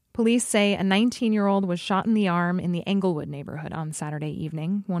Police say a 19-year-old was shot in the arm in the Englewood neighborhood on Saturday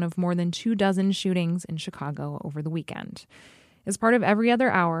evening, one of more than 24 shootings in Chicago over the weekend. As part of Every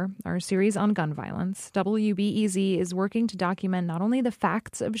Other Hour, our series on gun violence, WBEZ is working to document not only the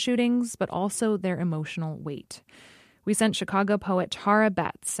facts of shootings, but also their emotional weight. We sent Chicago poet Tara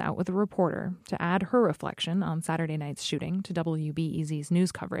Betts out with a reporter to add her reflection on Saturday night's shooting to WBEZ's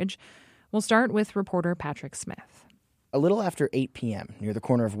news coverage. We'll start with reporter Patrick Smith. A little after 8 p.m., near the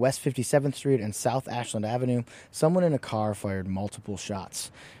corner of West 57th Street and South Ashland Avenue, someone in a car fired multiple shots.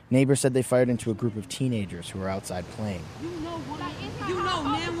 Neighbors said they fired into a group of teenagers who were outside playing. Man, one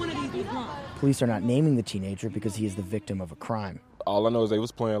of these was wrong. Police are not naming the teenager because he is the victim of a crime. All I know is they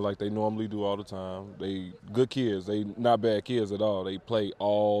was playing like they normally do all the time. They good kids. They not bad kids at all. They play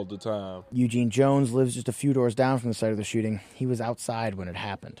all the time. Eugene Jones lives just a few doors down from the site of the shooting. He was outside when it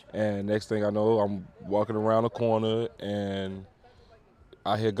happened. And next thing I know, I'm walking around the corner and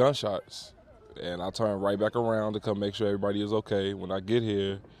I hear gunshots. And I turn right back around to come make sure everybody is okay. When I get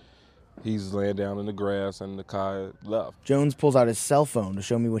here, he's laying down in the grass and the car left. Jones pulls out his cell phone to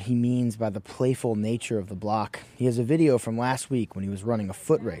show me what he means by the playful nature of the block. He has a video from last week when he was running a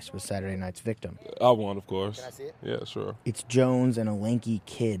foot race with Saturday night's victim. I won, of course. Can I see it? Yeah, sure. It's Jones and a lanky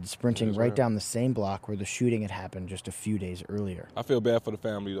kid sprinting right right down the same block where the shooting had happened just a few days earlier. I feel bad for the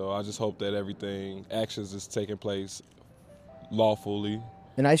family, though. I just hope that actions is taking place lawfully.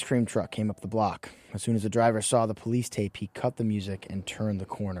 An ice cream truck came up the block. As soon as the driver saw the police tape, he cut the music and turned the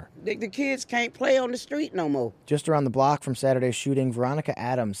corner. The kids can't play on the street no more. Just around the block from Saturday's shooting, Veronica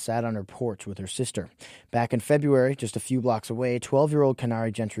Adams sat on her porch with her sister. Back in February, just a few blocks away, 12-year-old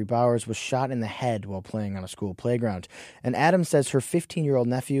Kanari Gentry Bowers was shot in the head while playing on a school playground. And Adams says her 15-year-old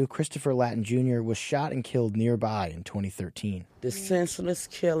nephew, Christopher Latin Jr., was shot and killed nearby in 2013. The senseless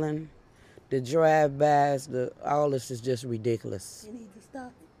killing, the drive-bys, all this is just ridiculous. You need to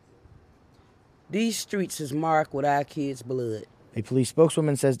stop. These streets is marked with our kids' blood. A police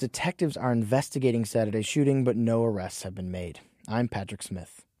spokeswoman says detectives are investigating Saturday's shooting, but no arrests have been made. I'm Patrick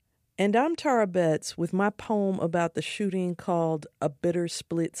Smith. And I'm Tara Betts with my poem about the shooting called A Bitter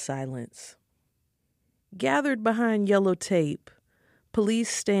Split Silence. Gathered behind yellow tape, police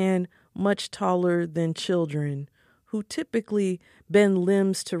stand much taller than children who typically bend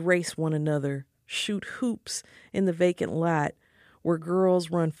limbs to race one another, shoot hoops in the vacant lot where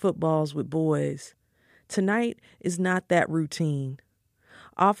girls run footballs with boys. Tonight is not that routine.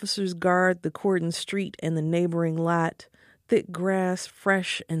 Officers guard the cordoned street and the neighboring lot, thick grass,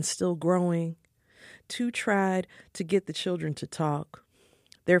 fresh and still growing. Two tried to get the children to talk.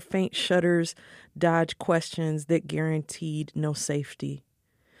 Their faint shudders dodged questions that guaranteed no safety.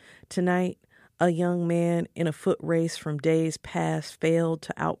 Tonight, a young man in a foot race from days past failed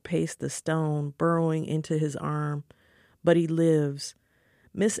to outpace the stone burrowing into his arm. But he lives.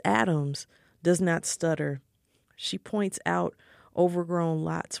 Miss Adams does not stutter. She points out overgrown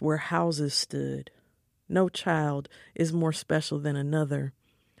lots where houses stood. No child is more special than another.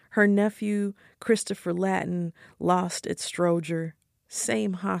 Her nephew, Christopher Latin, lost at Stroger,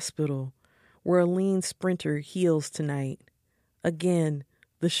 same hospital, where a lean sprinter heals tonight. Again,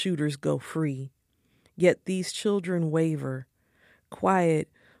 the shooters go free. Yet these children waver. Quiet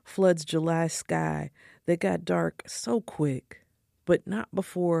floods July sky that got dark so quick, but not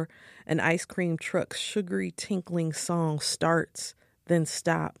before an ice cream truck's sugary tinkling song starts, then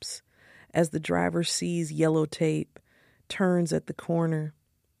stops, as the driver sees yellow tape, turns at the corner.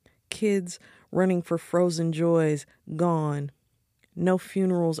 Kids running for frozen joys gone. No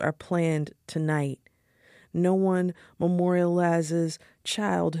funerals are planned tonight. No one memorializes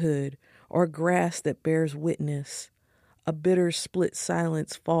childhood or grass that bears witness. A bitter split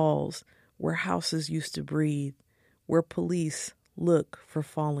silence falls where houses used to breathe, where police look for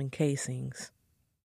fallen casings.